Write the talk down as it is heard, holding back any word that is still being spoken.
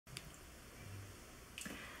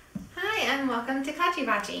and welcome to Kachi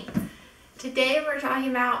Bachi. Today we're talking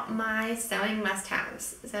about my sewing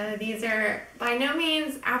must-haves. So these are by no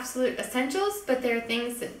means absolute essentials, but they're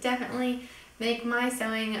things that definitely make my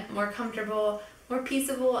sewing more comfortable, more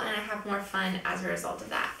peaceable, and I have more fun as a result of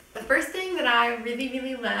that. The first thing that I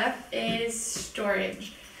really love is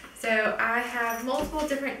storage. So I have multiple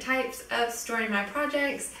different types of storing my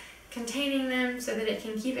projects, containing them so that it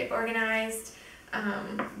can keep it organized,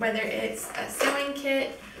 whether it's a sewing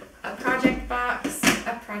kit, a project box,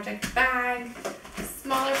 a project bag,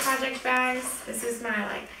 smaller project bags. This is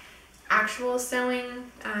my actual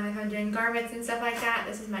sewing, if I'm doing garments and stuff like that.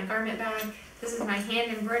 This is my garment bag. This is my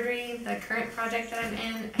hand embroidery, the current project that I'm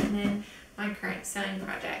in, and then my current sewing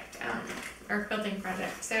project, or quilting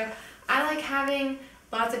project. So I like having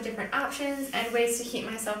lots of different options and ways to keep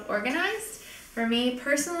myself organized. For me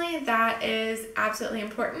personally, that is absolutely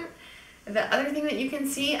important. The other thing that you can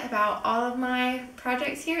see about all of my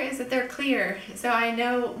projects here is that they're clear, so I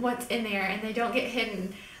know what's in there and they don't get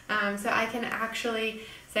hidden. So I can actually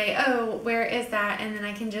say, oh, where is that? And then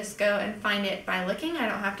I can just go and find it by looking. I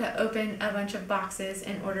don't have to open a bunch of boxes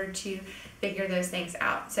in order to figure those things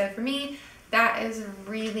out. So for me, that is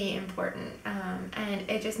really important, and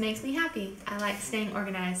it just makes me happy. I like staying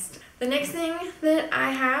organized. The next thing that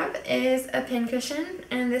I have is a pincushion,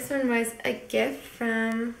 and this one was a gift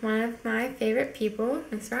from one of my favorite people,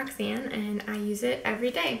 Miss Roxanne, and I use it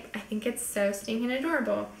every day. I think it's so stinking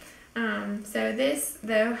adorable. So this,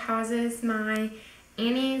 though, houses my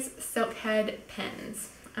Annie's Silkhead pins.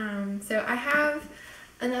 So I have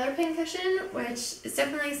another pincushion, which is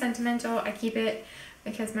definitely sentimental. I keep it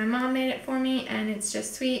because my mom made it for me and it's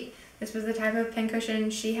just sweet. This was the type of pincushion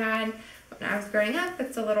she had when I was growing up.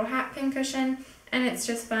 It's a little hat pincushion and it's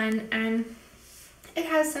just fun, and it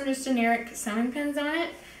has some just generic sewing pins on it.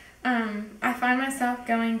 I find myself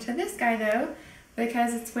going to this guy though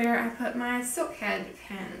because it's where I put my Silkhead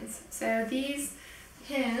pins. So these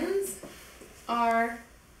pins are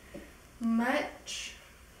much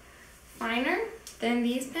finer than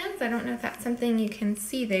these pins. I don't know if that's something you can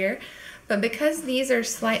see there, but because these are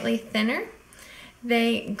slightly thinner,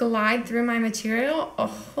 they glide through my material a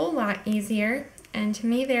whole lot easier, and to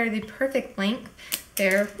me they're the perfect length.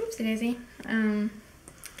 They're, whoopsie daisy,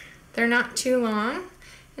 they're not too long.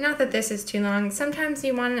 Not that this is too long. Sometimes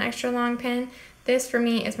you want an extra long pin. This for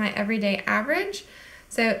me is my everyday average.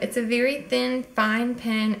 So it's a very thin, fine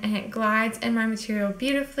pin, and it glides in my material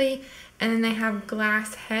beautifully. And then they have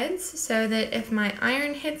glass heads so that if my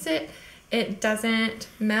iron hits it, it doesn't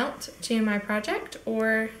melt to my project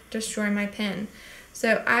or destroy my pin.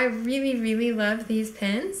 So I really love these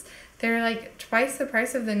pins. They're like twice the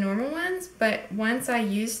price of the normal ones, but once I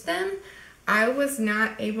used them, I was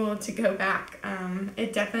not able to go back.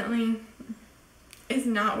 It definitely is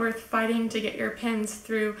not worth fighting to get your pins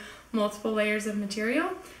through multiple layers of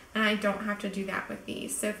material, and I don't have to do that with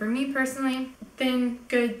these. So for me personally, thin,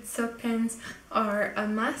 good silk pins are a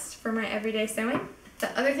must for my everyday sewing.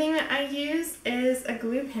 The other thing that I use is a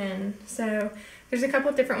glue pen. So there's a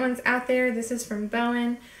couple different ones out there. This is from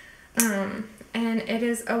Bowen, and it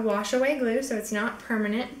is a wash away glue, so it's not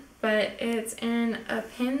permanent, but it's in a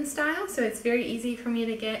pin style, so it's very easy for me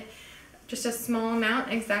to get just a small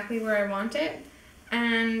amount exactly where I want it.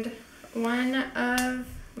 And one of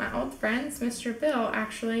my old friends, Mr. Bill,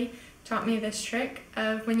 actually taught me this trick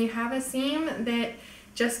of when you have a seam that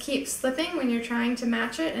just keeps slipping when you're trying to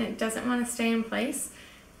match it and it doesn't want to stay in place,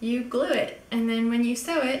 you glue it, and then when you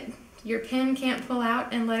sew it, your pin can't pull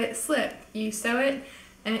out and let it slip. You sew it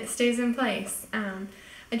and it stays in place.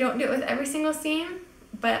 I don't do it with every single seam,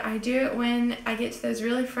 but I do it when I get to those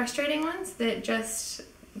really frustrating ones that just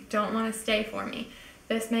don't want to stay for me.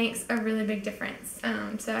 This makes a really big difference.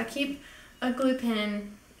 So I keep a glue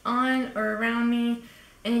pen on or around me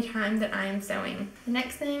anytime that I am sewing. The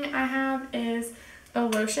next thing I have is a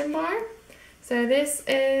lotion bar. So this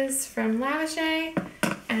is from Lavishay,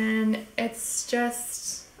 and it's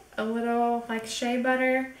just a little like shea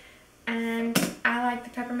butter, and I like the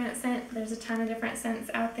peppermint scent. There's a ton of different scents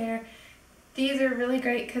out there. These are really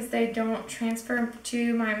great because they don't transfer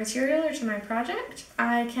to my material or to my project.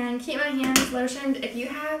 I can keep my hands lotioned. If you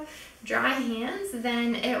have dry hands,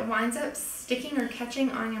 then it winds up sticking or catching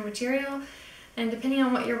on your material, and depending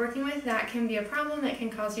on what you're working with, that can be a problem. It can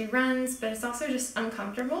cause you runs, but it's also just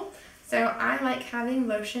uncomfortable. So I like having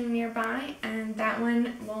lotion nearby, and that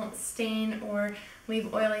one won't stain or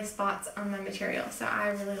leave oily spots on my material, so I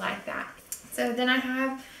really like that. So then I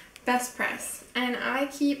have Best Press, and I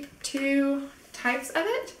keep two types of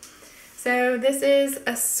it. So this is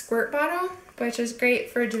a squirt bottle, which is great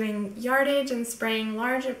for doing yardage and spraying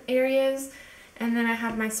large areas, and then I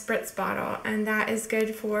have my spritz bottle, and that is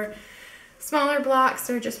good for smaller blocks,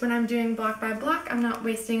 or just when I'm doing block by block, I'm not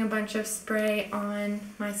wasting a bunch of spray on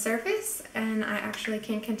my surface, and I actually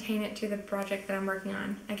can contain it to the project that I'm working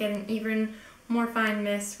on. I get an even more fine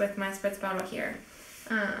mist with my spritz bottle here.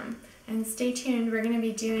 And stay tuned, we're going to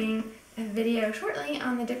be doing a video shortly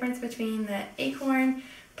on the difference between the Acorn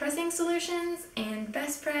pressing solutions and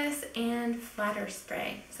Best Press and flatter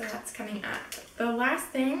spray. So that's coming up. The last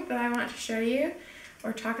thing that I want to show you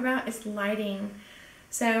or talk about is lighting.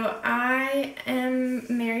 So I am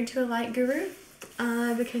married to a light guru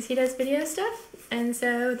because he does video stuff, and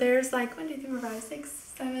so there's like 1, 2, 3, 4, 5,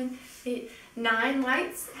 6, 7, 8, 9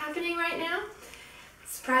 lights happening right now,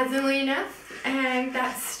 surprisingly enough, and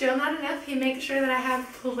that's still not enough. He makes sure that I have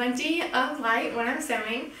plenty of light when I'm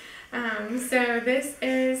sewing. So this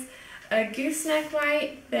is a gooseneck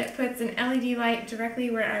light that puts an LED light directly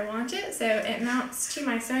where I want it, so it mounts to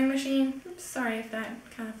my sewing machine. Oops, sorry if that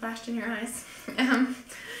kind of flashed in your eyes.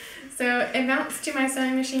 So it mounts to my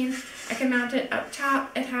sewing machine. I can mount it up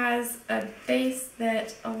top. It has a base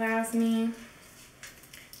that allows me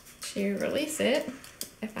to release it,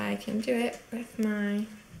 if I can do it with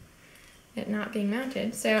it not being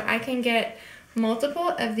mounted. So I can get multiple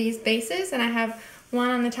of these bases, and I have one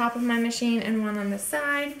on the top of my machine and one on the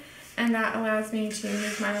side, and that allows me to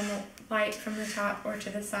move my light from the top or to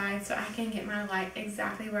the side so I can get my light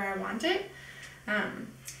exactly where I want it.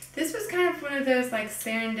 This was kind of one of those like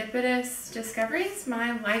serendipitous discoveries.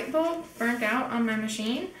 My light bulb burnt out on my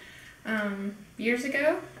machine years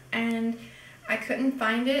ago, and I couldn't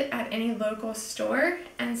find it at any local store,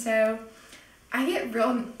 and so I get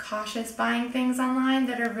real cautious buying things online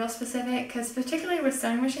that are real specific, because particularly with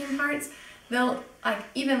sewing machine parts, they'll like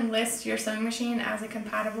even list your sewing machine as a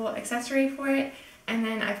compatible accessory for it, and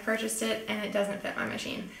then I've purchased it and it doesn't fit my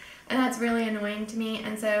machine. And that's really annoying to me,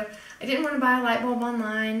 and so I didn't want to buy a light bulb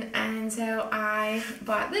online, and so I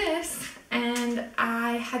bought this, and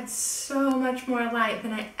I had so much more light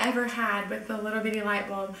than I ever had with the little bitty light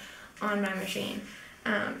bulb on my machine.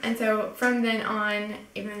 And so from then on,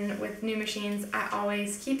 even with new machines, I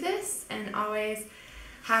always keep this and always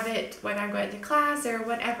have it when I'm going to class or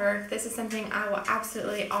whatever. This is something I will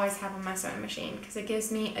absolutely always have on my sewing machine because it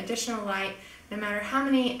gives me additional light. No matter how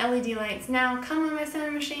many LED lights now come on my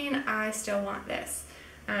sewing machine, I still want this.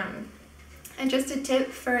 And just a tip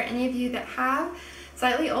for any of you that have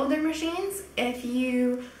slightly older machines, if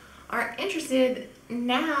you are interested,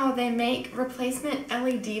 now they make replacement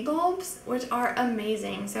LED bulbs, which are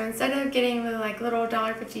amazing. So instead of getting the like little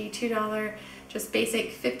 $1.50, $2, just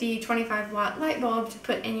basic 50, 25 watt light bulb to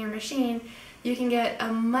put in your machine, you can get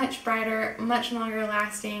a much brighter, much longer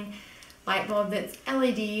lasting light bulb that's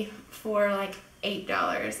LED for like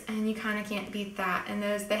 $8, and you kind of can't beat that. And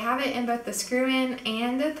they have it in both the screw-in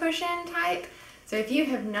and the push-in type. So if you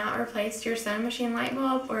have not replaced your sewing machine light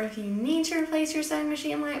bulb, or if you need to replace your sewing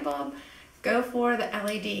machine light bulb, go for the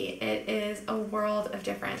LED. It is a world of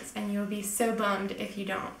difference, and you'll be so bummed if you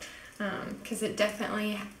don't, because it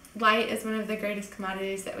definitely, light is one of the greatest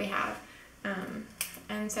commodities that we have.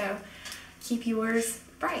 And so keep yours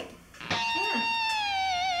bright. Yeah.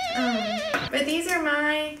 But these are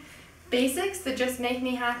my basics that just make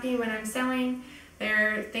me happy when I'm sewing.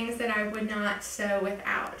 They're things that I would not sew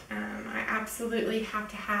without. I absolutely have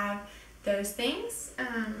to have those things.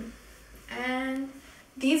 And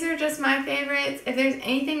these are just my favorites. If there's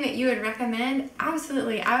anything that you would recommend,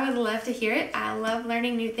 absolutely, I would love to hear it. I love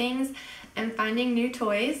learning new things and finding new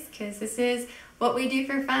toys, because this is what we do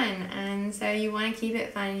for fun, and so you want to keep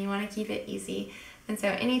it fun, you want to keep it easy. And so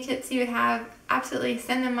any tips you would have, absolutely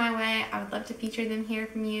send them my way. I would love to feature them here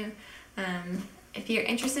from you. If you're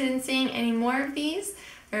interested in seeing any more of these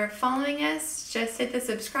or following us, just hit the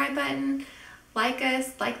subscribe button, like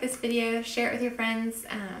us, like this video, share it with your friends,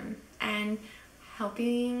 and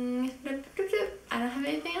helping. I don't have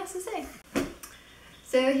anything else to say.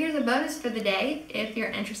 So here's a bonus for the day, if you're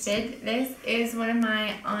interested. This is one of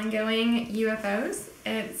my ongoing UFOs.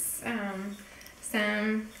 It's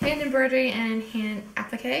some hand embroidery and hand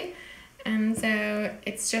applique. And so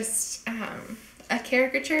it's just a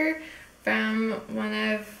caricature from one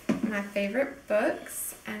of my favorite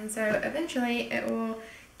books. And so eventually it will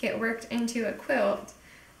get worked into a quilt.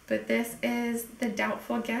 But this is The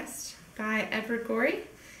Doubtful Guest by Edward Gorey.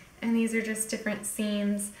 And these are just different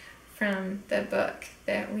scenes from the book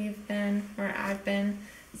that I've been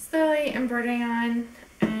slowly embroidering on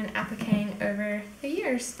and appliquing over the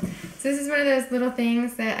years. So this is one of those little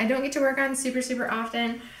things that I don't get to work on super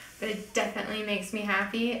often, but it definitely makes me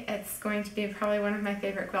happy. It's going to be probably one of my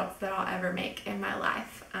favorite quilts that I'll ever make in my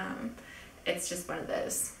life. It's just one of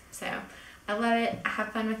those. So I love it. I have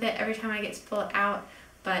fun with it every time I get to pull it out,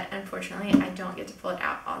 but unfortunately I don't get to pull it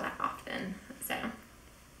out all that often.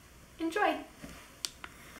 enjoy.